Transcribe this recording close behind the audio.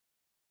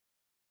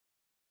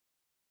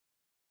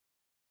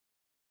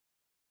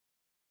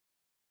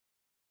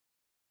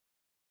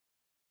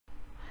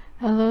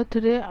Hello,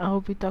 today I'll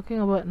be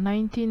talking about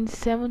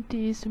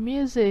 1970s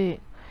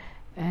music.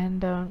 And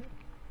the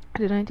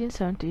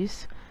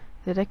 1970s,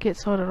 the decade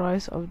saw the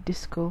rise of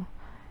disco.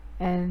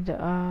 And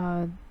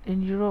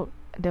in Europe,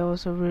 there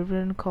was a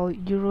variant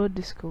called Euro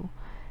disco.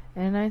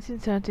 In the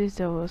 1970s,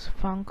 there was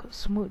funk,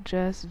 smooth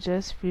jazz,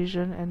 jazz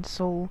fusion, and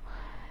soul.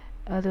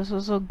 There's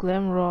also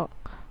glam rock,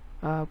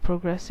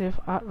 progressive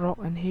art rock,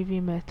 and heavy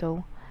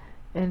metal.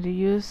 And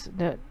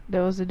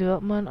there was the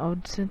development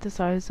of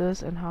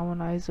synthesizers and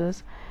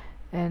harmonizers,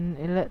 and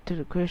it led to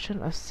the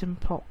creation of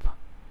synth-pop.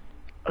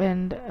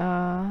 And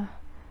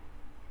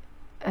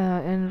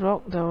in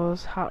rock, there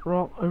was hard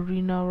rock,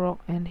 arena rock,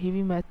 and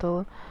heavy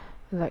metal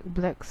like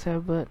Black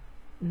Sabbath,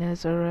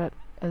 Nazareth,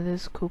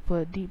 Alice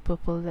Cooper, Deep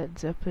Purple, Led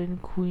Zeppelin,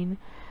 Queen,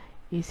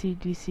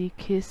 AC/DC,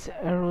 Kiss,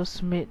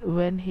 Aerosmith,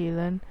 Van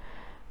Halen.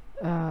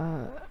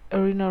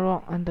 Arena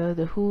rock under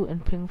The Who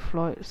and Pink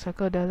Floyd,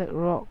 psychedelic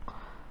rock,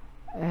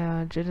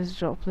 Janis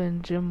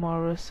Joplin, Jim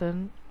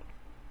Morrison.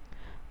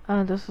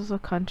 There's also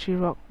country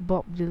rock,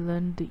 Bob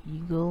Dylan, The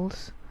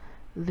Eagles,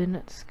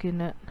 Lynyrd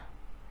Skynyrd.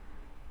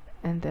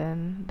 And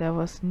then there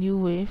was new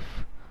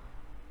wave.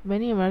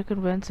 Many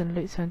American bands in the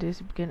late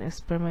 70s began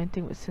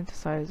experimenting with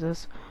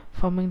synthesizers,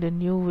 forming the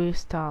new wave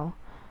style.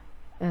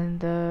 And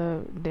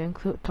they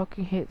include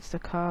Talking Heads, The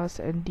Cars,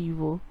 and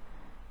Devo.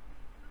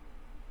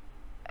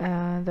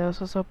 And there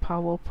was also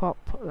power pop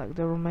like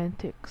the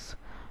Romantics,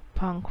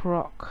 punk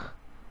rock,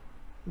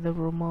 the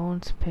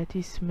Ramones,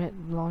 Patti Smith,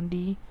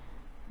 Blondie.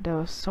 There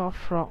was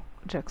soft rock,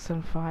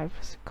 Jackson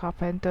 5,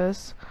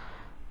 Carpenters,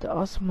 the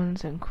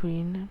Osmonds and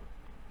Queen,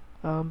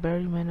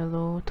 Barry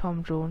Manilow,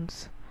 Tom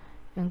Jones,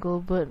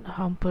 Engelbert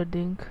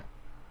Humperdinck,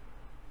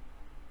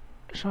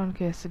 Sean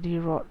Cassidy,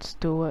 Rod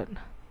Stewart.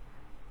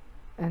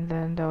 And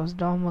then there was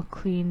Don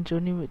McLean,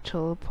 Joni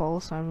Mitchell, Paul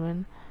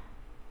Simon,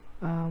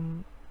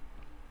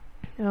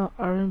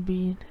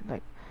 R&B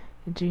like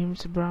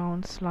James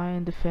Brown, Sly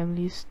and the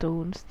Family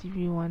Stone,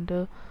 Stevie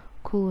Wonder,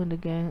 Kool and the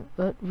Gang,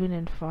 Earth, Wind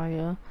and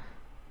Fire,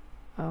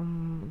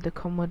 the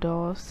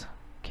Commodores,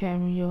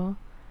 Cameo.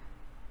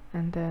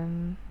 And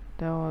then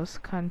there was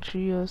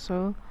country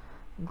also,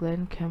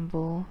 Glenn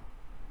Campbell.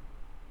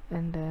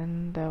 And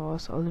then there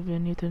was Olivia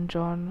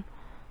Newton-John,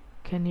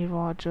 Kenny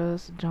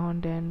Rogers, John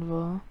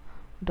Denver,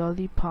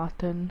 Dolly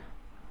Parton.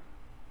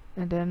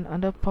 And then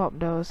under pop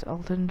there was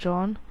Elton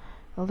John.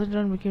 Elton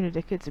John became the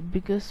decade's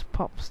biggest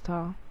pop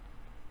star.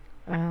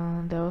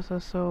 And there was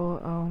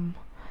also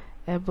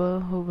ABBA,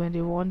 who, when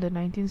they won the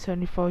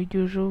 1974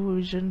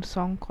 Eurovision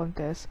Song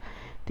Contest,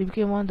 they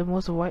became one of the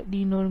most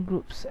widely known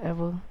groups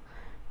ever.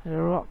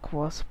 The rock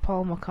was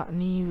Paul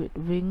McCartney with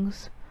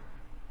Wings.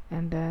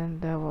 And then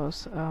there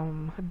was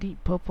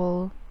Deep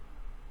Purple,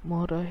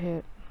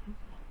 Motorhead.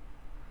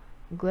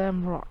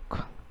 Glam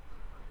rock,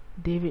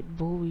 David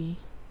Bowie,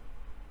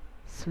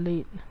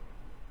 Slade,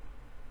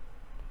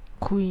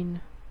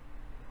 Queen.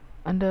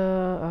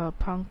 Under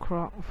punk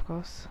rock, of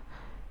course.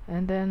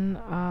 And then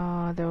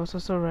there was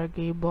also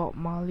reggae, Bob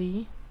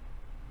Marley.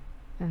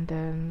 And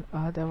then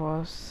there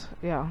was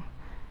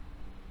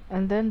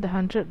and then the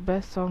 100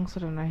 best songs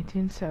of the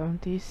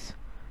 1970s.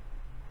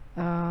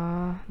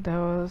 There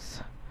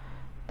was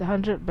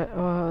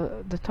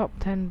the top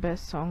 10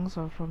 best songs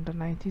from the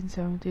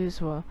 1970s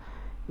were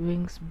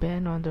Wings'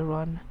 Band on the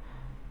Run.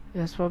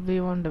 It's probably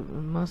one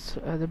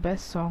of the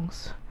best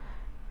songs.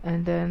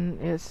 And then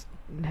it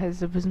has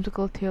the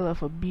whimsical tale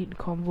of a beat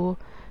combo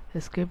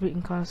escaping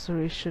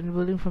incarceration,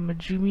 building from a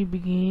dreamy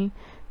beginning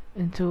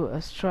into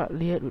a strut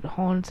layered with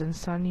horns and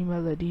sunny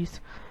melodies.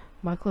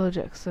 Michael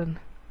Jackson,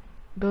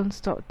 Don't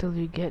Stop Till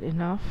You Get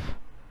Enough.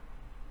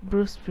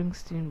 Bruce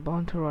Springsteen,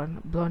 Born to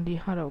Run. Blondie,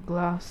 Heart of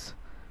Glass.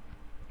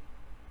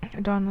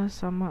 Donna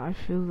Summer, I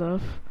Feel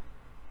Love,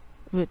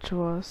 which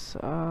was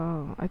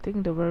I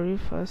think the very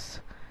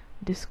first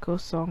disco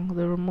song.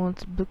 The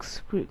Ramones,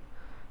 Blitzkrieg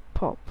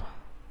Pop.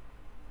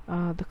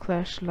 The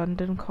Clash,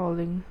 London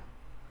Calling.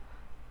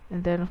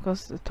 And then of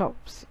course the top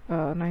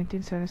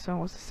 1970 song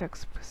was the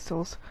Sex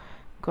Pistols,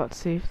 God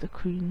Save the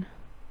Queen.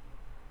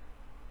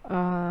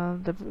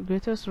 The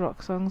greatest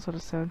rock songs of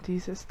the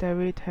 70s: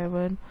 Stairway to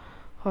Heaven,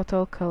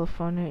 Hotel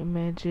California,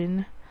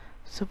 Imagine,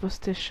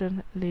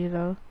 Superstition,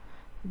 Layla,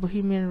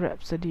 Bohemian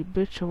Rhapsody,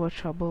 Bridge Over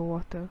Troubled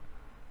Water,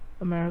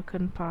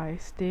 American Pie,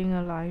 Staying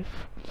Alive,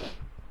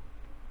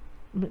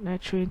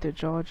 Midnight Train to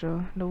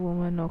Georgia, No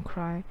Woman No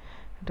Cry,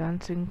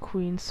 Dancing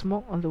Queen,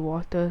 Smoke on the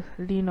Water,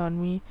 Lean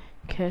on Me,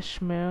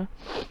 Cashmere,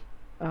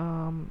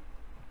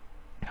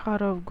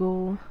 Heart of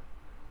Gold,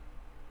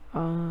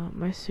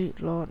 My Sweet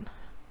Lord,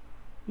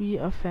 We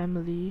Are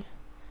Family,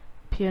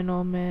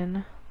 Piano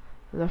Man,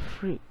 La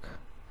Freak,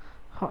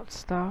 Hot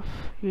Stuff,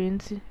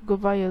 UNC,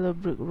 Goodbye Yellow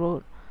Brick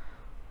Road,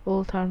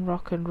 Old Time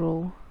Rock and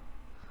Roll.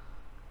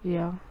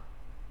 Yeah,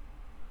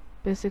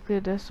 basically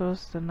this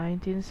was the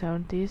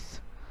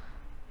 1970s.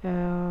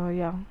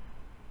 Yeah.